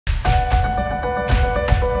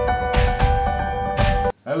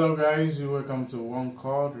Hello guys, you welcome to One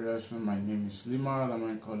Chord Reaction. My name is Lima and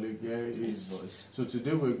my colleague here is Voice. So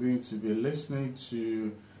today we're going to be listening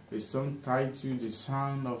to a song titled The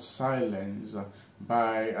Sound of Silence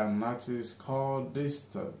by an artist called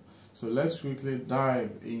Disturb. So let's quickly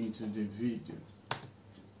dive into the video.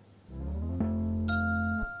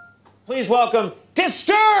 Please welcome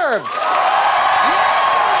Disturb!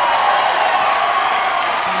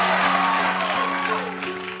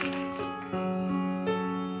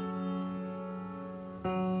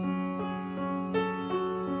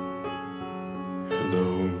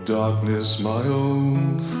 Hello, darkness, my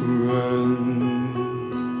old friend.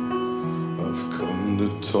 I've come to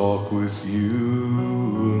talk with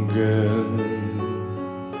you again.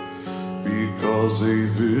 Because a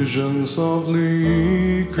vision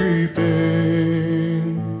softly creeping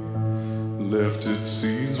left its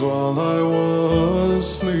seeds while I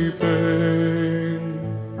was sleeping.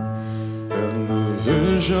 And the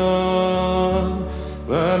vision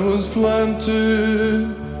that was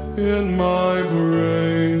planted in my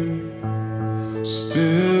brain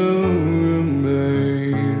still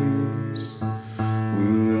remains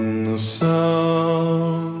within the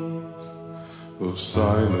sound of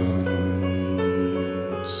silence.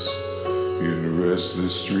 In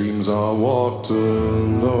restless dreams I walked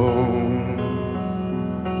alone,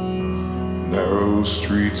 narrow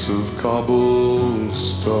streets of cobblestone.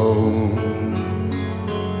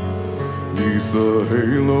 Neath the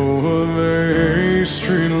halo of a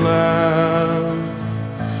street lamp,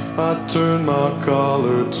 I turned my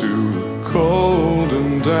collar to the cold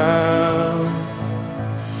and damp.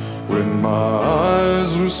 When my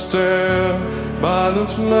eyes were stared by the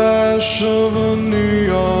flash of a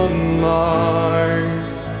neon light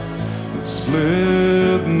that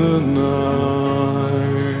split the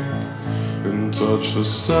night and touched the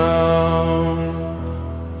sound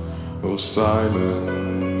of silence.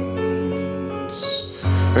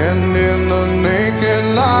 And in the naked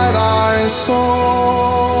light I saw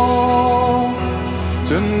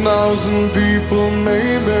 10,000 people,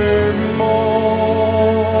 maybe more.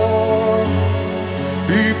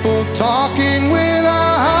 People talking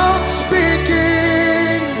without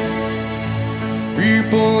speaking,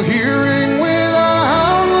 people hearing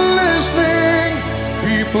without listening,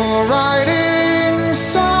 people writing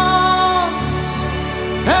songs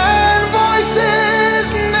and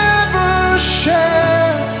voices never shared.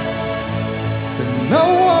 No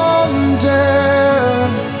one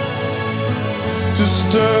dared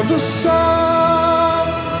disturb the sound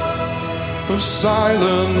of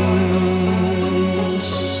silence.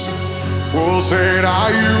 Fools say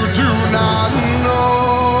that you do not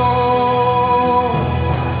know,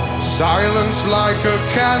 silence like a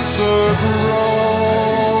cancer grows.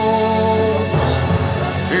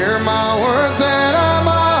 Hear my words and I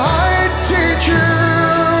might teach you.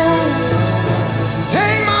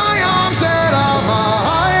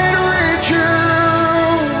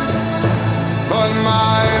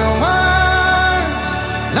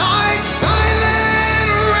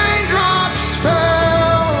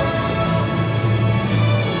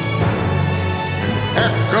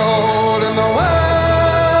 Echoed in the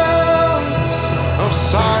wells of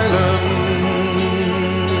silence,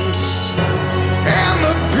 and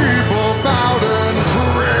the people bowed and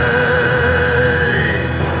prayed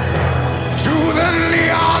to the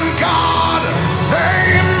neon god they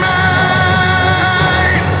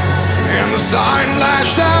made, and the sign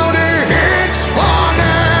lashed out its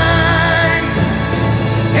warning,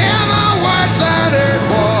 and the words that it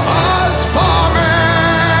was forming.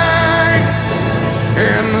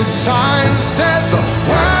 And the sign said the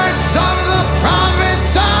words of the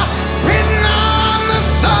prophets are written on the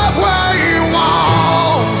subway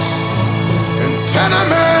walls and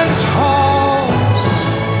tenement halls,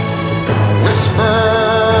 whispered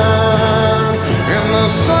in the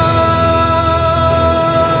sound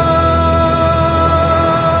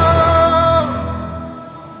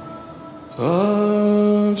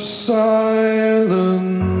of silence.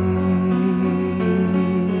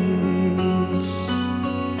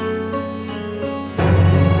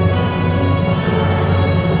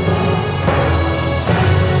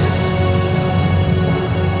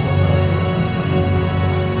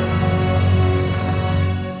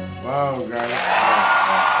 Wow guys,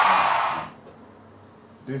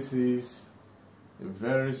 this is a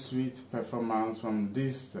very sweet performance from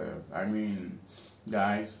Disturb. I mean,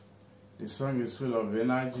 guys, the song is full of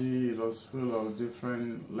energy. It was full of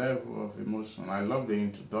different level of emotion. I love the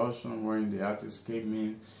introduction when the artist came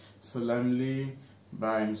in solemnly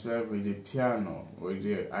by himself with the piano, with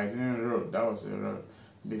the, I think that was a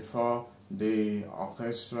before the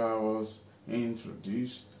orchestra was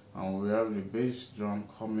introduced. and we have the bass drum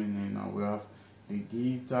coming in, and we have the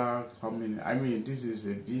guitar coming in. I mean, this is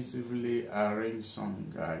a beautifully arranged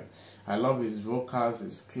song, guys. I love his vocals.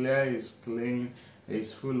 It's clear, it's clean,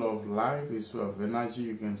 it's full of life, it's full of energy.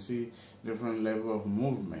 You can see different level of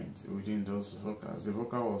movement within those vocals. The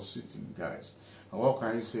vocal was sitting, guys. What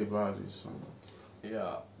can you say about this song?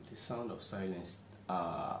 Yeah, The Sound of Silence.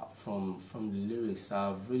 From the lyrics,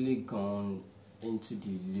 I've really gone into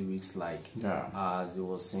the lyrics, like as he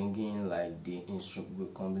was singing, like the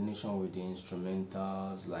combination with the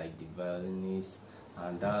instrumentals, like the violinist,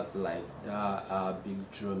 and that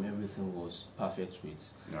big drum. Everything was perfect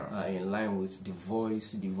with in line with the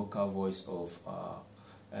voice, the vocal voice of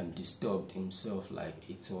Disturbed himself. Like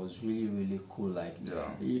it was really cool. Like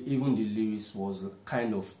even the lyrics was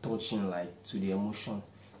kind of touching, like to the emotion,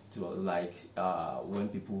 to like when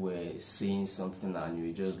people were saying something and you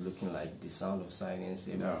were just looking, like The Sound of Silence.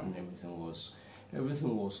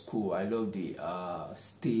 Everything was cool. I love the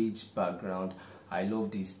stage background. I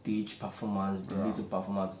love the stage performance, the little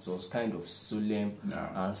performance. It was kind of solemn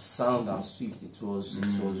and sound and swift. It was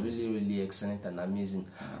really excellent and amazing.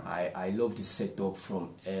 I love the setup from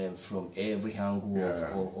every angle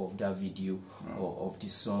of that video of the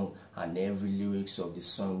song, and every lyrics of the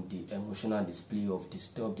song. The emotional display of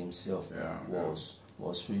Disturbed himself was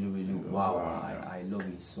really wow. I love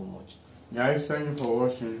it so much. Guys, thank you for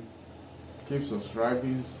watching. Keep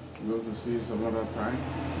subscribing. We're going to see you some other time.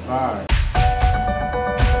 Bye.